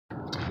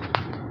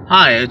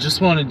Hi, I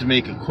just wanted to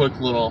make a quick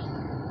little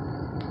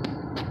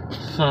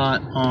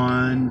thought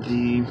on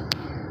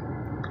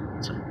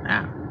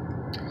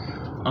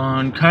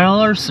on Kyle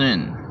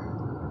Larson.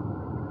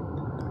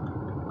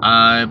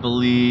 I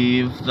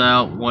believe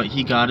that what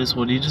he got is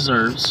what he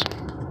deserves.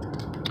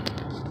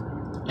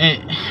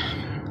 And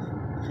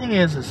the thing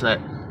is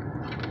that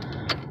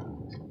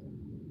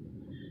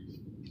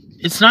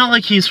it's not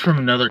like he's from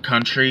another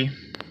country.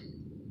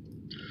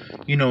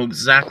 You know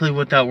exactly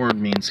what that word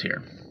means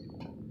here.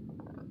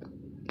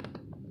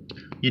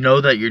 You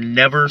know that you're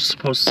never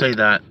supposed to say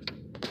that,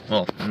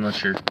 well,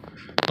 unless you're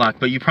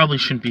black, but you probably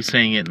shouldn't be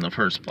saying it in the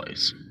first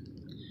place.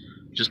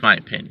 Just my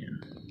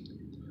opinion.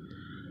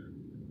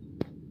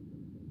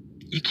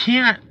 You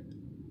can't...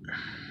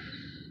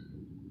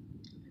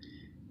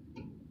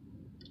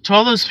 To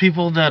all those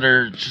people that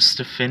are just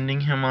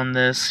defending him on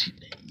this,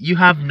 you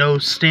have no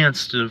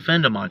stance to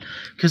defend him on.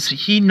 Because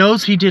he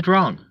knows he did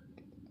wrong.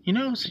 He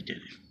knows he did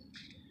it.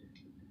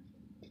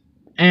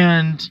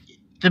 And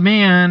the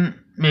man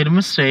made a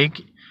mistake.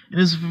 In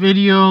his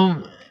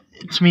video,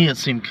 to me it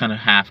seemed kind of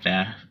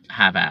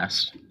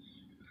half-assed.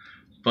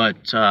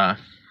 But, yeah,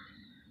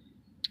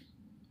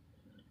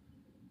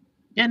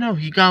 no,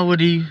 he got what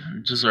he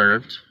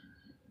deserved.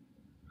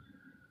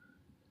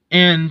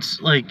 And,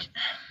 like,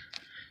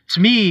 to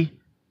me,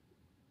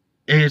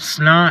 it's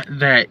not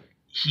that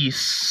he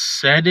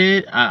said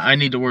it. I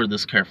need to word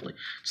this carefully.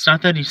 It's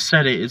not that he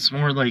said it. It's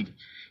more like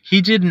he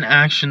did an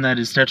action that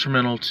is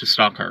detrimental to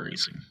stock car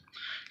racing.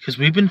 Because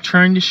we've been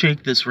trying to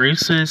shake this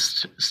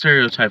racist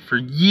stereotype for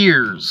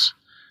years.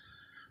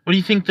 What do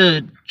you think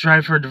the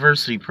Drive for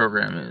Diversity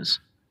program is?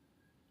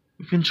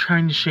 We've been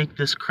trying to shake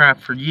this crap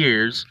for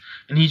years,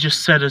 and he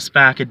just set us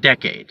back a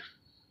decade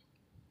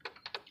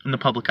in the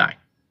public eye.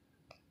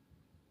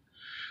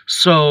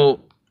 So,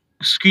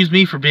 excuse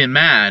me for being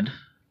mad,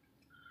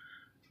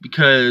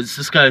 because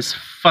this guy's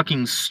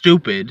fucking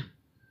stupid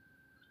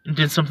and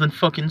did something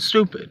fucking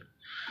stupid.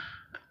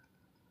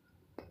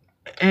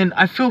 And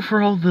I feel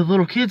for all the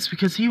little kids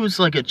because he was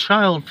like a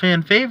child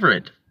fan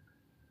favorite.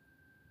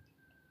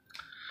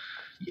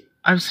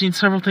 I've seen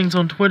several things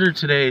on Twitter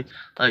today,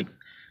 like,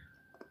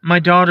 my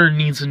daughter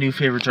needs a new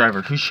favorite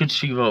driver. Who should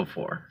she vote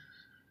for?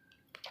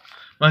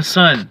 My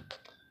son,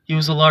 he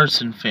was a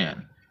Larson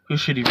fan. Who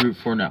should he root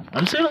for now?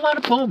 I'm saying a lot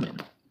of Bowman.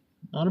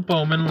 A lot of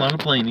Bowman, a lot of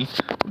Blaney,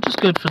 which is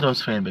good for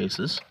those fan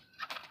bases.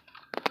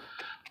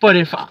 But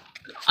if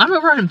I'm a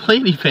Ryan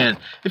Blaney fan,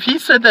 if he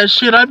said that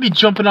shit, I'd be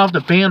jumping off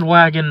the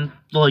bandwagon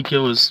like it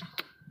was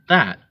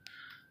that.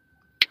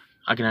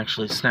 I can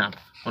actually snap.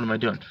 What am I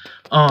doing?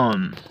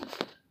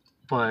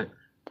 But,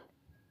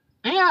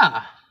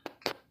 yeah.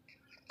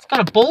 It's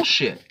kind of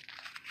bullshit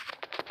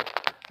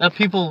that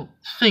people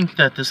think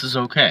that this is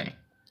okay.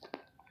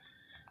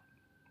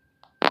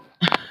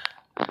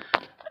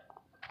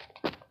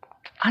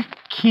 I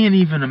can't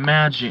even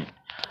imagine.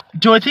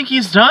 Do I think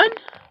he's done?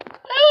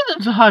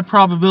 There's a high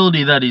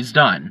probability that he's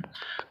done.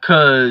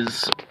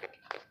 Because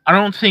I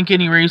don't think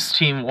any race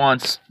team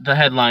wants the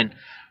headline,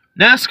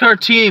 NASCAR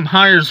team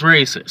hires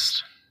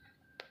racist.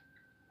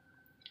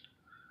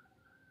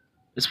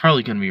 It's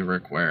probably going to be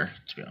Rick Ware,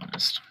 to be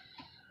honest.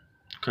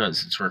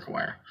 Because it's Rick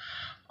Ware.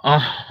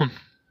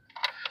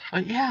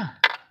 But yeah.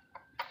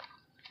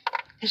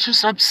 It's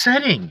just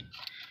upsetting.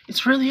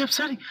 It's really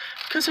upsetting.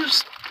 Because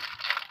there's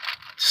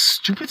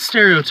stupid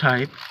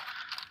stereotype.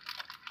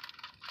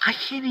 I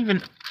can't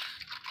even...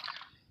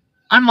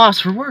 I'm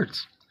lost for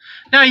words.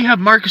 Now you have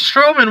Marcus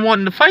Stroman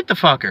wanting to fight the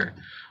fucker.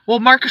 Well,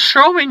 Marcus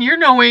Stroman, you're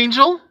no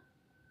angel.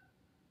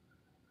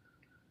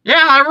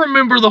 Yeah, I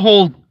remember the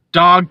whole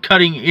dog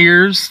cutting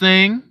ears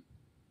thing.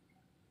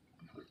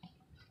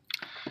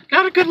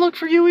 Not a good look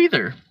for you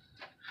either.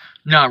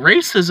 Not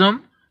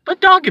racism,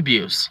 but dog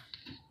abuse.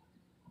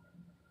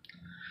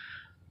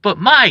 But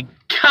my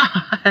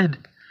God,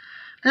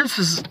 this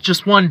is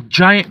just one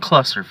giant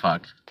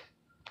clusterfuck.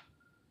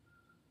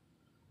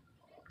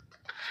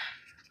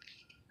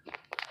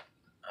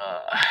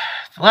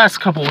 The last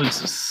couple weeks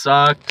have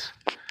sucked.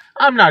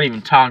 I'm not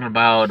even talking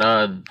about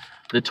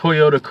the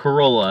Toyota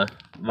Corolla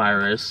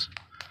virus.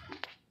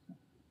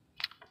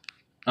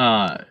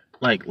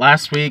 Like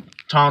last week,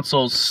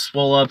 tonsils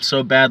swelled up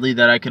so badly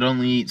that I could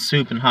only eat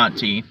soup and hot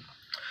tea.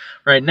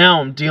 Right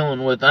now, I'm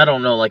dealing with, I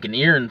don't know, like an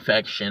ear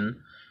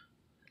infection.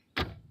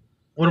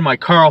 What am I,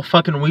 Carl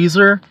fucking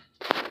Weezer?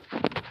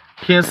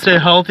 Can't stay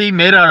healthy,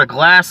 made out of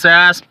glass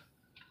ass.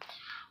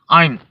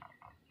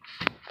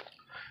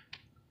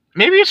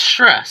 Maybe it's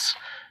stress.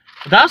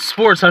 Without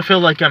sports, I feel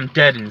like I'm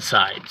dead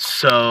inside.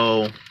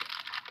 So,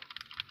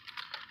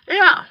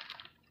 yeah.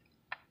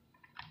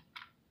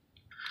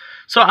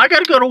 So, I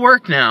gotta go to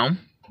work now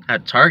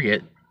at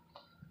Target.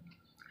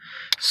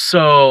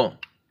 So,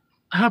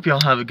 I hope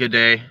y'all have a good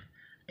day.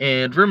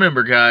 And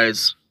remember,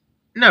 guys,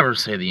 never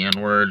say the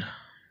N-word.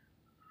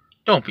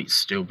 Don't be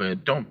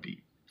stupid. Don't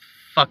be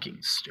fucking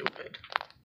stupid.